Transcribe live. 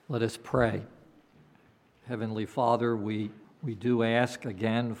Let us pray. Heavenly Father, we do ask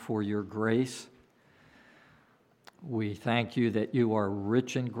again for your grace. We thank you that you are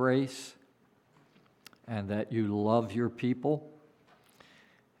rich in grace and that you love your people.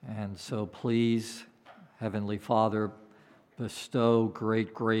 And so please, Heavenly Father, bestow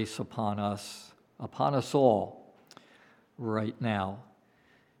great grace upon us all, right now.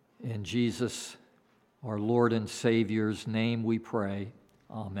 In Jesus, our Lord and Savior's name we pray.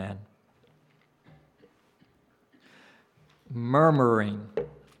 Amen. Murmuring,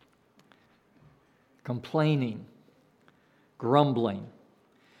 complaining, grumbling.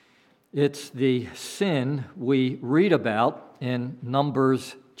 It's the sin we read about in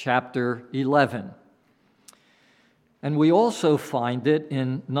Numbers chapter 11. And we also find it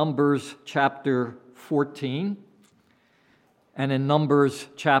in Numbers chapter 14 and in Numbers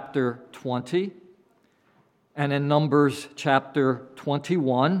chapter 20 and in Numbers chapter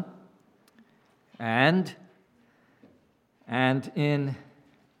 21 and in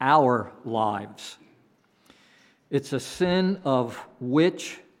our lives. It's a sin of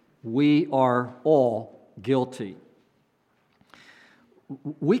which we are all guilty.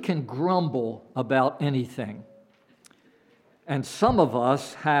 We can grumble about anything, and some of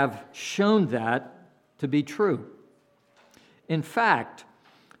us have shown that to be true. In fact,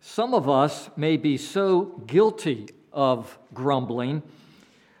 some of us may be so guilty of grumbling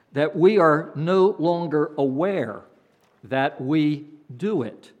that we are no longer aware that we do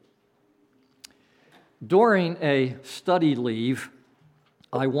it. During a study leave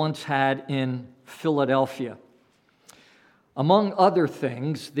I once had in Philadelphia, among other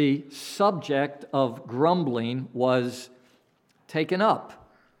things, the subject of grumbling was taken up.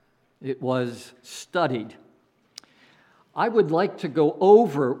 It was studied. I would like to go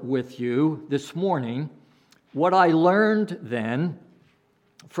over with you this morning what I learned then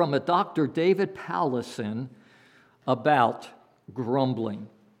from a Dr. David Powlison about grumbling.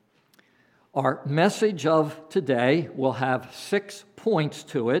 Our message of today will have 6 points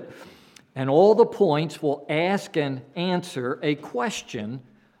to it, and all the points will ask and answer a question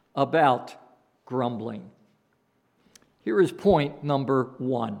about grumbling. Here is point number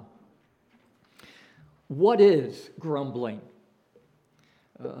 1. What is grumbling?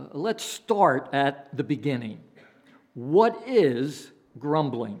 Let's start at the beginning. What is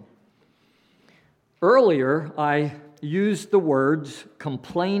grumbling? Earlier, I used the words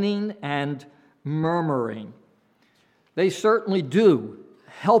complaining and murmuring. They certainly do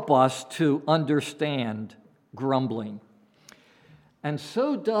help us to understand grumbling. And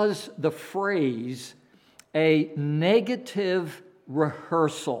so does the phrase, a negative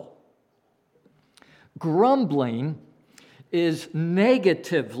rehearsal. Grumbling is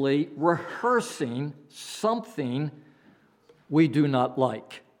negatively rehearsing something we do not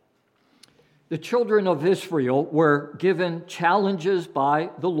like. The children of Israel were given challenges by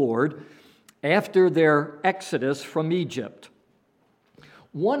the Lord after their exodus from Egypt.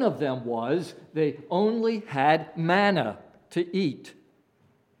 One of them was they only had manna to eat.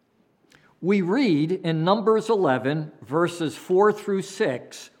 We read in Numbers 11, verses 4 through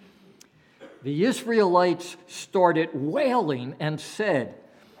 6, the Israelites started wailing and said,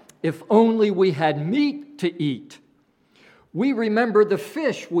 "If only we had meat to eat. We remember the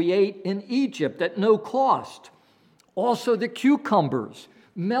fish we ate in Egypt at no cost. Also the cucumbers,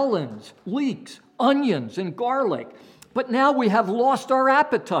 melons, leeks, onions, and garlic. But now we have lost our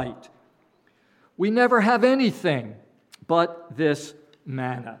appetite. We never have anything but this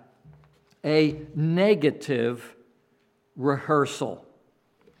manna." A negative rehearsal.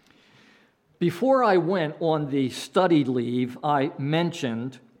 Before I went on the study leave, I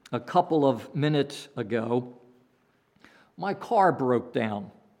mentioned a couple of minutes ago, my car broke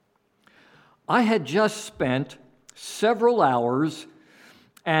down. I had just spent several hours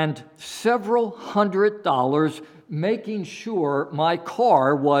and several $100s making sure my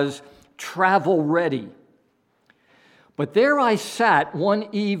car was travel ready. But there I sat one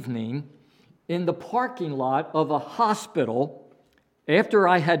evening in the parking lot of a hospital after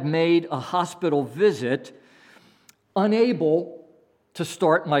I had made a hospital visit, unable to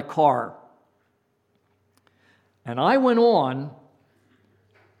start my car. And I went on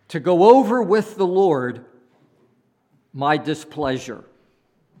to go over with the Lord my displeasure.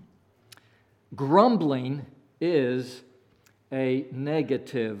 Grumbling is a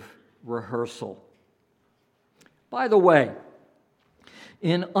negative rehearsal. By the way,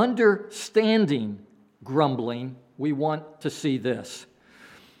 in understanding grumbling, we want to see this.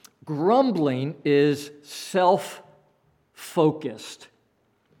 Grumbling is self-focused.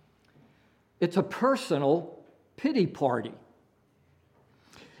 It's a personal pity party.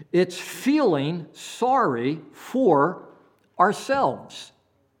 It's feeling sorry for ourselves.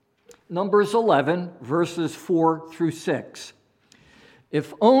 Numbers 11, verses 4 through 6.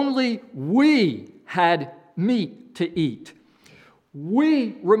 If only we had meat to eat.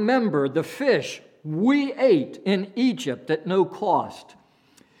 We remember the fish we ate in Egypt at no cost.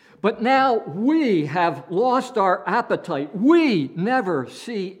 But now we have lost our appetite. We never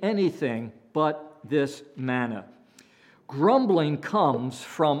see anything but this manna. Grumbling comes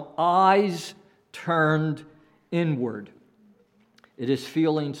from eyes turned inward. It is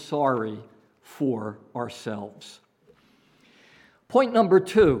feeling sorry for ourselves. Point number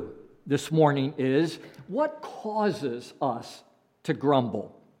 2 this morning is, what causes us to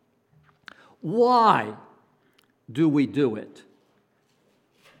grumble? Why do we do it?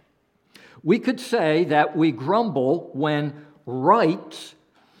 We could say that we grumble when rights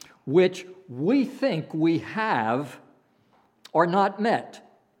which we think we have are not met,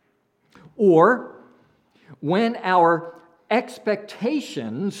 or when our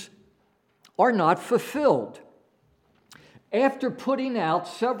expectations are not fulfilled. After putting out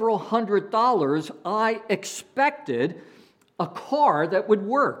several $100s, I expected a car that would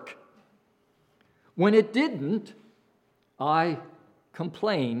work. When it didn't, I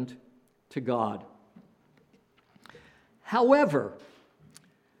complained to God. However,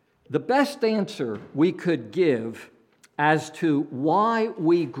 the best answer we could give as to why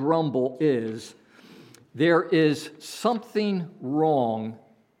we grumble is, there is something wrong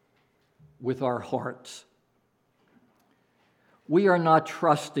with our hearts. We are not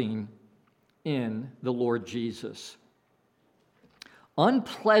trusting in the Lord Jesus.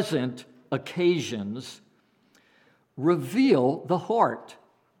 Unpleasant occasions reveal the heart.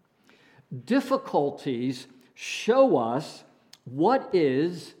 Difficulties show us what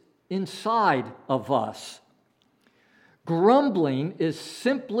is inside of us. Grumbling is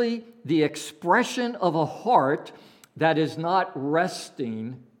simply the expression of a heart that is not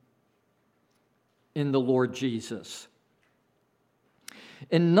resting in the Lord Jesus.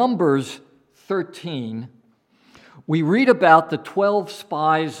 In Numbers 13, we read about the 12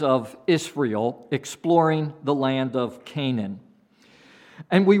 spies of Israel exploring the land of Canaan.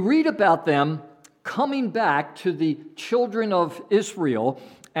 And we read about them coming back to the children of Israel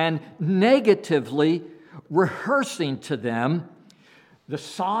and negatively rehearsing to them the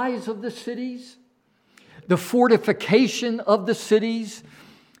size of the cities, the fortification of the cities,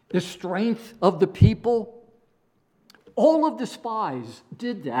 the strength of the people. All of the spies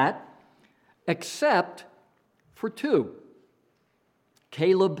did that except for 2,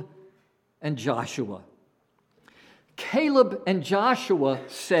 Caleb and Joshua. Caleb and Joshua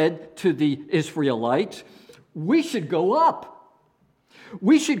said to the Israelites, "We should go up.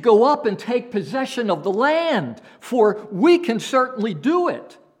 We should go up and take possession of the land, for we can certainly do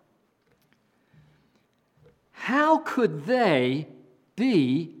it." How could they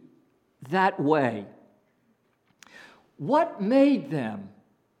be that way? What made them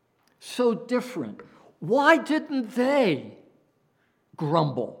so different? Why didn't they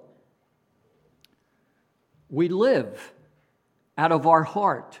grumble? We live out of our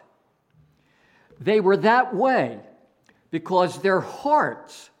heart. They were that way because their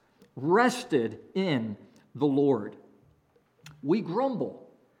hearts rested in the Lord. We grumble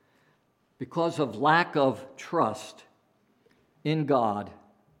because of lack of trust in God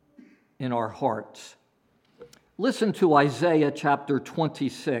in our hearts. Listen to Isaiah chapter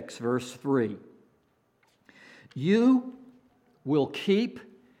 26, verse 3. You will keep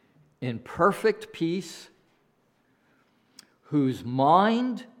in perfect peace whose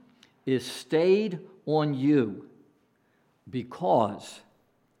mind is stayed on you because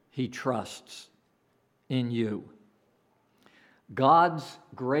he trusts in you. God's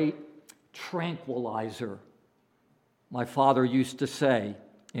great tranquilizer, my father used to say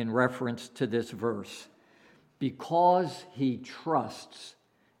in reference to this verse, because he trusts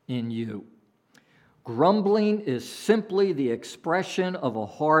in you. Grumbling is simply the expression of a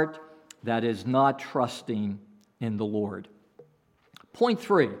heart that is not trusting in the Lord. Point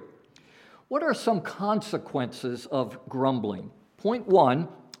 3, what are some consequences of grumbling? Point 1,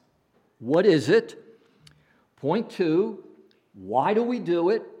 what is it? Point 2, why do we do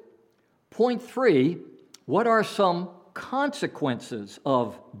it? Point 3, what are some consequences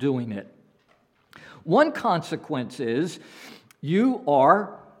of doing it? One consequence is you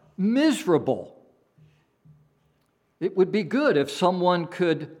are miserable. It would be good if someone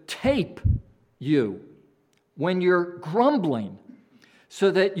could tape you when you're grumbling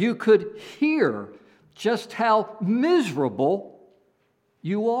so that you could hear just how miserable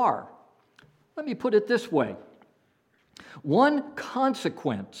you are. Let me put it this way. One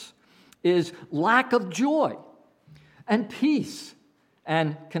consequence is lack of joy and peace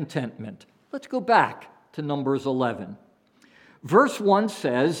and contentment. Let's go back to Numbers 11. Verse 1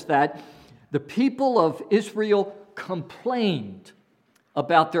 says that the people of Israel complained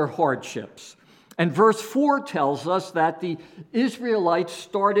about their hardships. And verse 4 tells us that the Israelites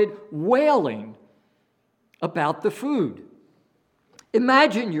started wailing about the food.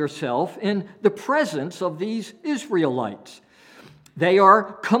 Imagine yourself in the presence of these Israelites. They are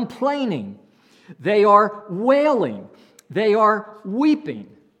complaining. They are wailing. They are weeping.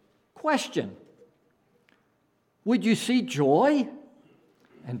 Question: would you see joy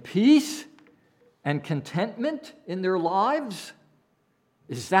and peace and contentment in their lives?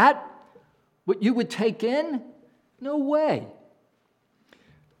 Is that what you would take in? No way.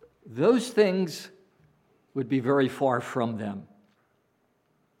 Those things would be very far from them.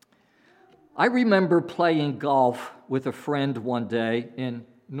 I remember playing golf with a friend one day in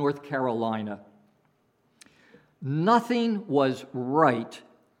North Carolina. Nothing was right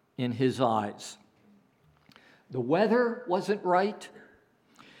in his eyes. The weather wasn't right.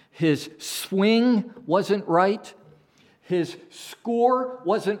 His swing wasn't right. His score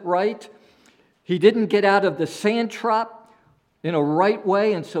wasn't right. He didn't get out of the sand trap in a right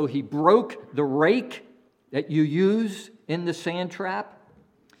way, and so he broke the rake that you use in the sand trap.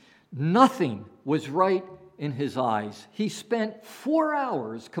 Nothing was right in his eyes. He spent 4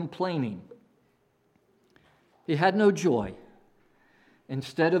 hours complaining. He had no joy.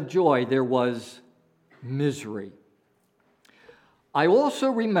 Instead of joy, there was misery. I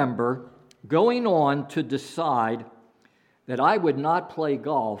also remember going on to decide that I would not play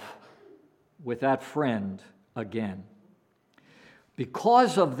golf with that friend again.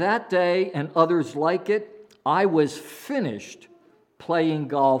 Because of that day and others like it, I was finished playing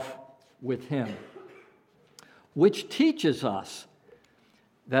golf with him, which teaches us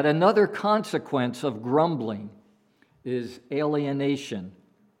that another consequence of grumbling is alienation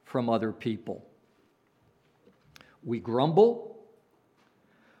from other people. We grumble.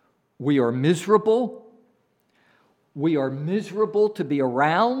 We are miserable. We are miserable to be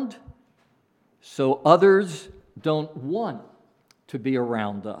around, so others don't want to be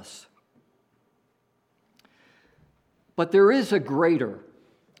around us. But there is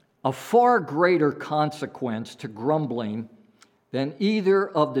a far greater consequence to grumbling than either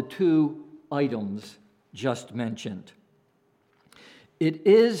of the two items just mentioned. It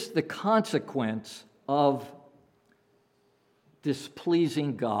is the consequence of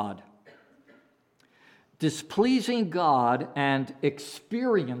displeasing God. Displeasing God and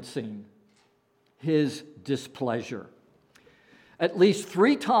experiencing His displeasure. At least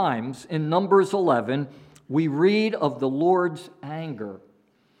 3 times in Numbers 11, we read of the Lord's anger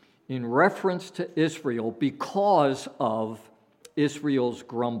in reference to Israel because of Israel's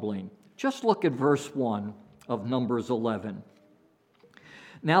grumbling. Just look at verse 1 of Numbers 11.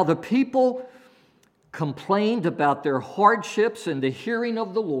 Now the people complained about their hardships in the hearing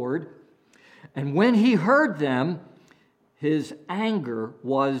of the Lord, and when he heard them, his anger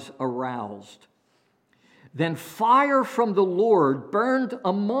was aroused. Then fire from the Lord burned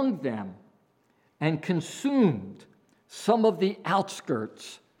among them and consumed some of the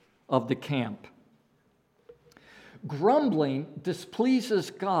outskirts of the camp. Grumbling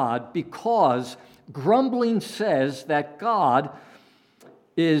displeases God because grumbling says that God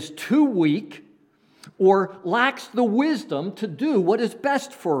is too weak or lacks the wisdom to do what is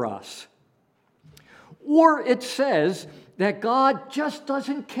best for us. Or it says that God just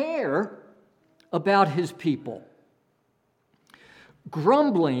doesn't care about his people.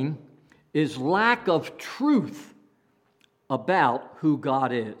 Grumbling is lack of truth about who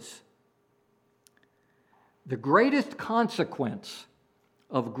God is. The greatest consequence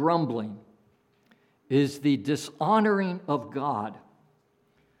of grumbling is the dishonoring of God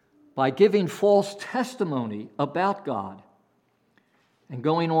by giving false testimony about God and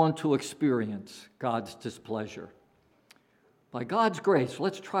going on to experience God's displeasure. By God's grace,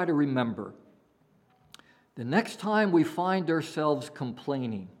 let's try to remember the next time we find ourselves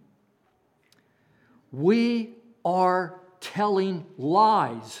complaining, we are telling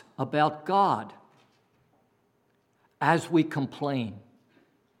lies about God as we complain.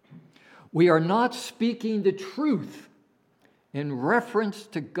 We are not speaking the truth in reference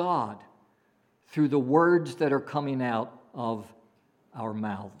to God through the words that are coming out of our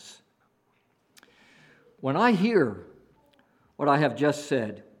mouths. When I hear what I have just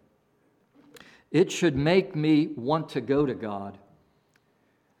said, it should make me want to go to God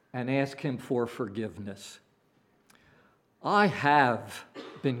and ask him for forgiveness. I have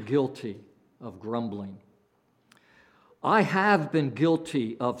been guilty of grumbling. I have been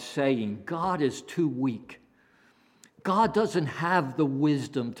guilty of saying, God is too weak. God doesn't have the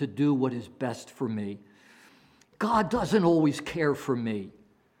wisdom to do what is best for me. God doesn't always care for me.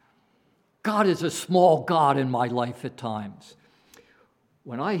 God is a small God in my life at times.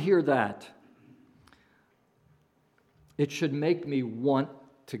 When I hear that, it should make me want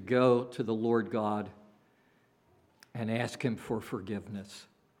to go to the Lord God and ask Him for forgiveness.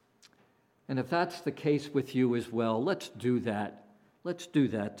 And if that's the case with you as well, let's do that. Let's do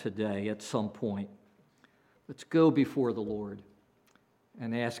that today at some point. Let's go before the Lord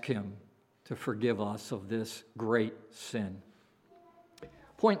and ask Him to forgive us of this great sin.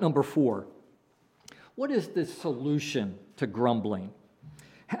 Point number 4. What is the solution to grumbling?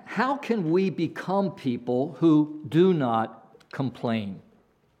 How can we become people who do not complain?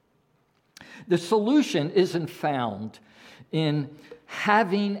 The solution isn't found in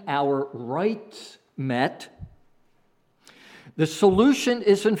having our rights met. The solution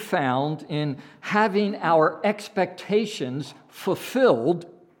isn't found in having our expectations fulfilled.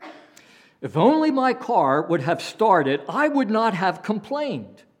 If only my car would have started, I would not have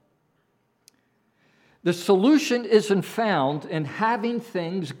complained. The solution isn't found in having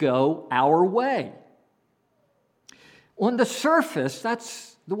things go our way. On the surface,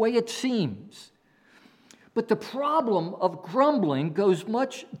 that's the way it seems. But the problem of grumbling goes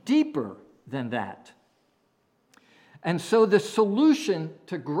much deeper than that. And so the solution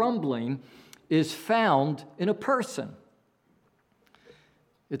to grumbling is found in a person.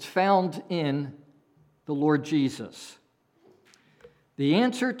 It's found in the Lord Jesus. The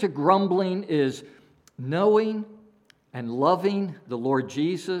answer to grumbling is knowing and loving the Lord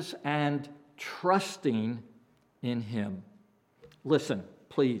Jesus and trusting in Him. Listen,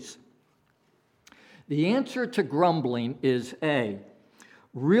 please. The answer to grumbling is A,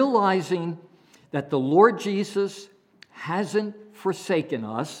 realizing that the Lord Jesus hasn't forsaken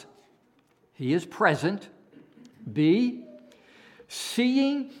us. He is present. B,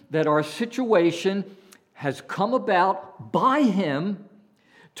 seeing that our situation has come about by Him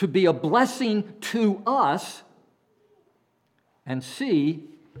to be a blessing to us. And C,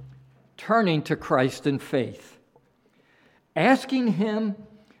 turning to Christ in faith, asking Him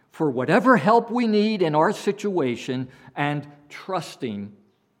for whatever help we need in our situation and trusting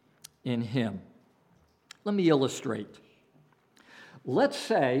in Him. Let me illustrate. Let's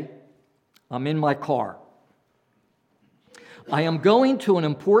say I'm in my car. I am going to an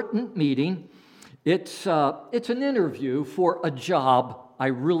important meeting. It's an interview for a job I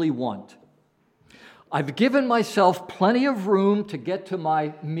really want. I've given myself plenty of room to get to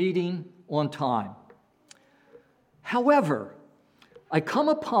my meeting on time. However, I come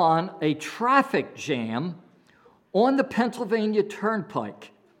upon a traffic jam on the Pennsylvania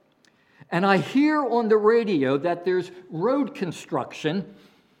Turnpike, and I hear on the radio that there's road construction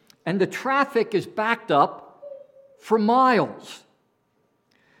and the traffic is backed up for miles.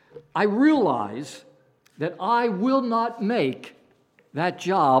 I realize that I will not make that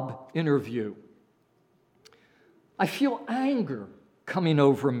job interview. I feel anger coming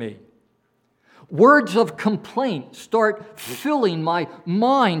over me. Words of complaint start filling my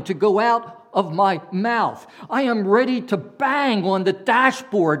mind to go out of my mouth. I am ready to bang on the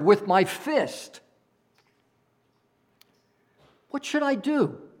dashboard with my fist. What should I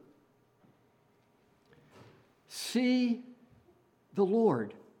do? See the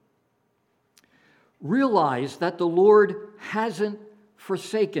Lord. Realize that the Lord hasn't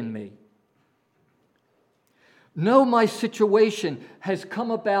forsaken me. Know my situation has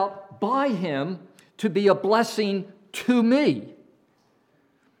come about by Him to be a blessing to me.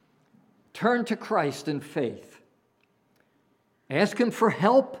 Turn to Christ in faith. Ask Him for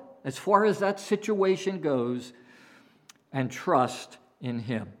help as far as that situation goes, and trust in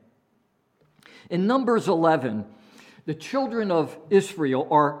Him. In Numbers 11, the children of Israel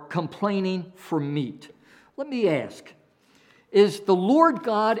are complaining for meat. Let me ask, is the Lord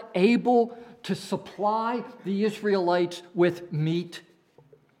God able to supply the Israelites with meat?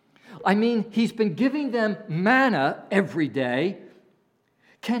 I mean, He's been giving them manna every day.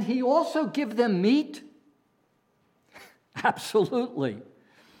 Can He also give them meat? Absolutely.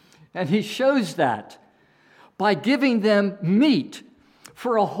 And He shows that by giving them meat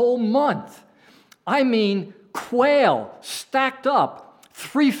for a whole month. I mean, quail stacked up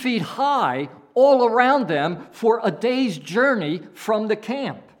 3 feet high all around them for a day's journey from the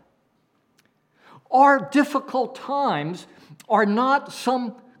camp. Our difficult times are not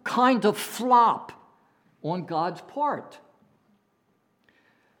some kind of flop on God's part.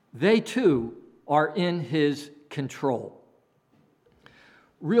 They too are in His control.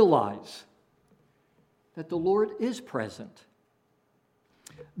 Realize that the Lord is present.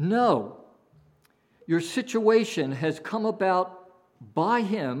 Know your situation has come about by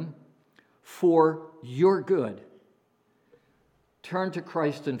Him for your good. Turn to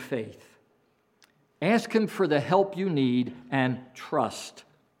Christ in faith. Ask Him for the help you need and trust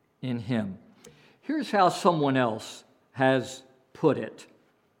in Him. Here's how someone else has put it.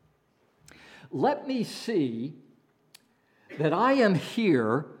 Let me see that I am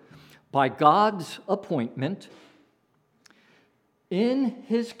here by God's appointment, in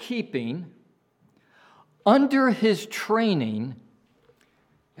His keeping, under His training,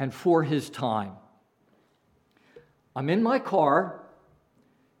 and for His time. I'm in my car,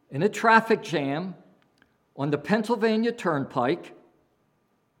 in a traffic jam, on the Pennsylvania Turnpike.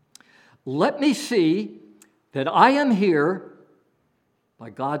 Let me see that I am here by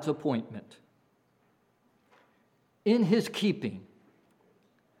God's appointment, in His keeping,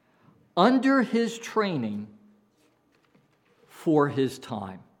 under His training, for His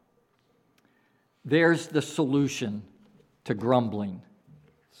time. There's the solution to grumbling.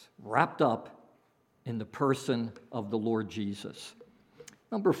 It's wrapped up in the person of the Lord Jesus.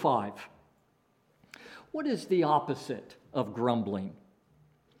 Number 5. What is the opposite of grumbling?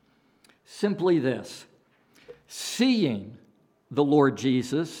 Simply this: seeing the Lord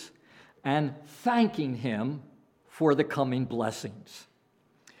Jesus and thanking Him for the coming blessings.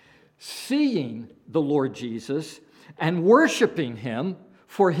 Seeing the Lord Jesus and worshiping Him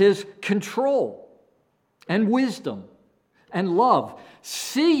for His control and wisdom and love.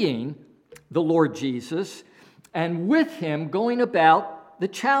 Seeing the Lord Jesus and with Him going about the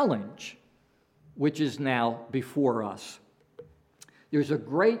challenge which is now before us. There's a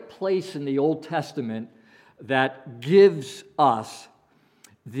great place in the Old Testament that gives us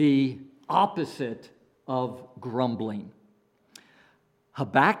the opposite of grumbling.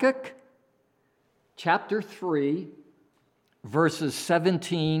 Habakkuk chapter 3, verses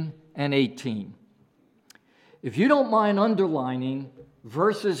 17 and 18. If you don't mind underlining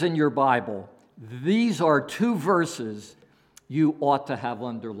verses in your Bible, these are 2 verses you ought to have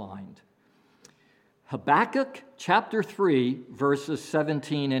underlined. Habakkuk chapter 3, verses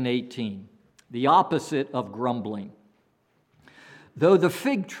 17 and 18, the opposite of grumbling. Though the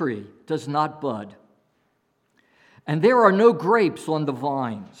fig tree does not bud, and there are no grapes on the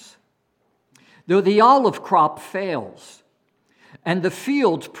vines, though the olive crop fails, and the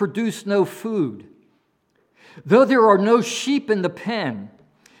fields produce no food, though there are no sheep in the pen,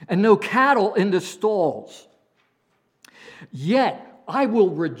 and no cattle in the stalls, yet I will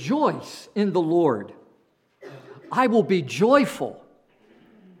rejoice in the Lord. I will be joyful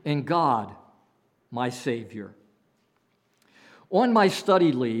in God, my Savior. On my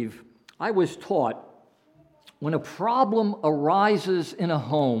study leave, I was taught when a problem arises in a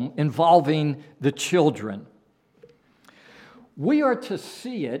home involving the children, we are to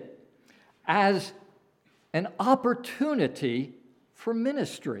see it as an opportunity for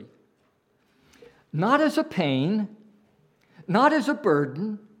ministry. Not as a pain, not as a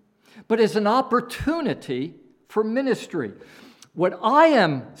burden, but as an opportunity for ministry. What I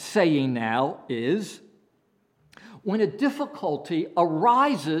am saying now is, when a difficulty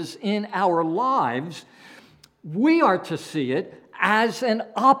arises in our lives, we are to see it as an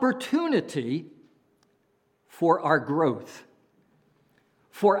opportunity for our growth,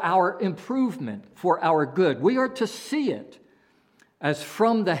 for our improvement, for our good. We are to see it as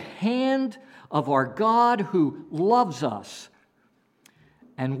from the hand of our God who loves us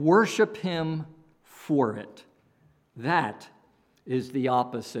and worship Him for it. That is the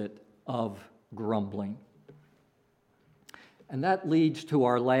opposite of grumbling. And that leads to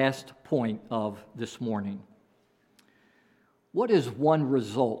our last point of this morning. What is one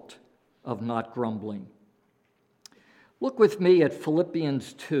result of not grumbling? Look with me at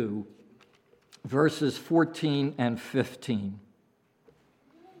Philippians 2, verses 14 and 15.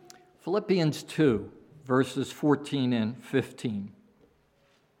 Philippians 2, verses 14 and 15.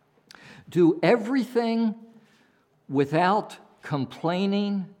 Do everything without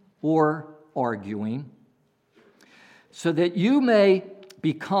complaining or arguing, so that you may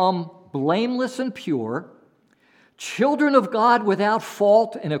become blameless and pure, children of God without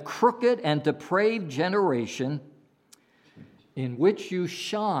fault in a crooked and depraved generation, in which you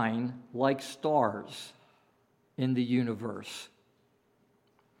shine like stars in the universe.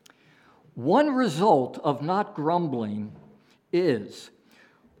 One result of not grumbling is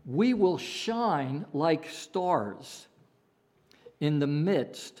we will shine like stars in the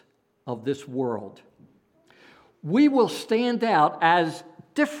midst of this world. We will stand out as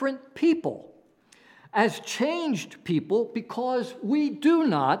different people, as changed people, because we do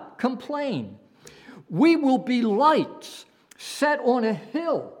not complain. We will be lights set on a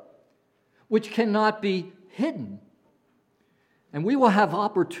hill which cannot be hidden. And we will have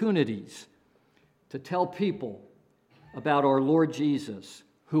opportunities to tell people about our Lord Jesus,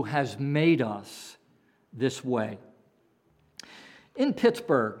 who has made us this way. In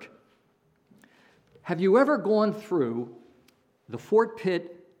Pittsburgh, have you ever gone through the Fort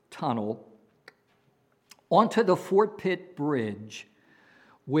Pitt Tunnel onto the Fort Pitt Bridge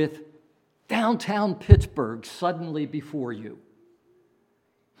with downtown Pittsburgh suddenly before you?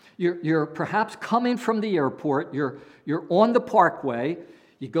 You're perhaps coming from the airport, you're on the parkway,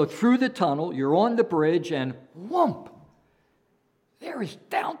 you go through the tunnel, you're on the bridge, and whoomp, there is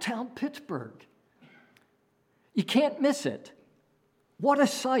downtown Pittsburgh. You can't miss it. What a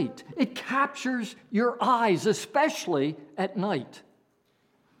sight. It captures your eyes, especially at night.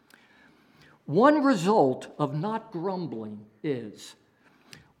 One result of not grumbling is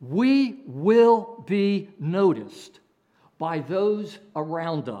we will be noticed by those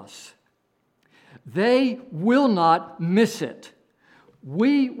around us. They will not miss it.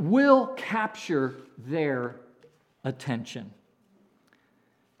 We will capture their attention.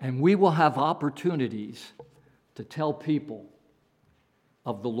 And we will have opportunities to tell people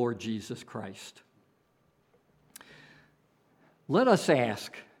of the Lord Jesus Christ. Let us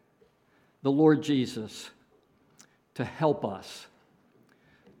ask the Lord Jesus to help us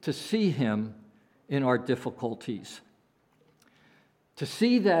to see him in our difficulties, to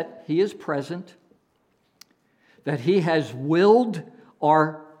see that he is present, that he has willed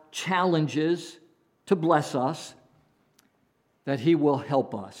our challenges to bless us, that he will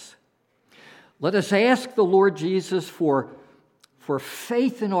help us. Let us ask the Lord Jesus for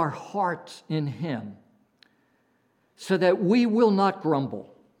faith in our hearts in him, so that we will not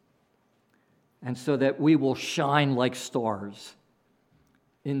grumble, and so that we will shine like stars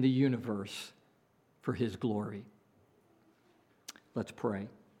in the universe for his glory. Let's pray.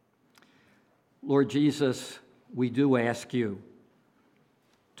 Lord Jesus, we do ask you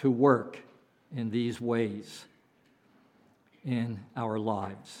to work in these ways in our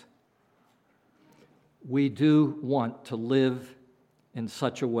lives. We do want to live in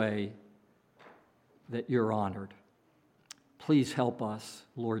such a way that you're honored. Please help us,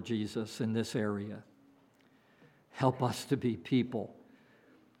 Lord Jesus, in this area. Help us to be people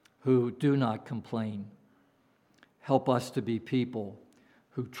who do not complain. Help us to be people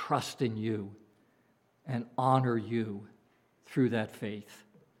who trust in you and honor you through that faith.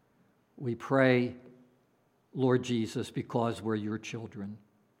 We pray, Lord Jesus, because we're your children.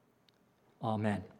 Amen.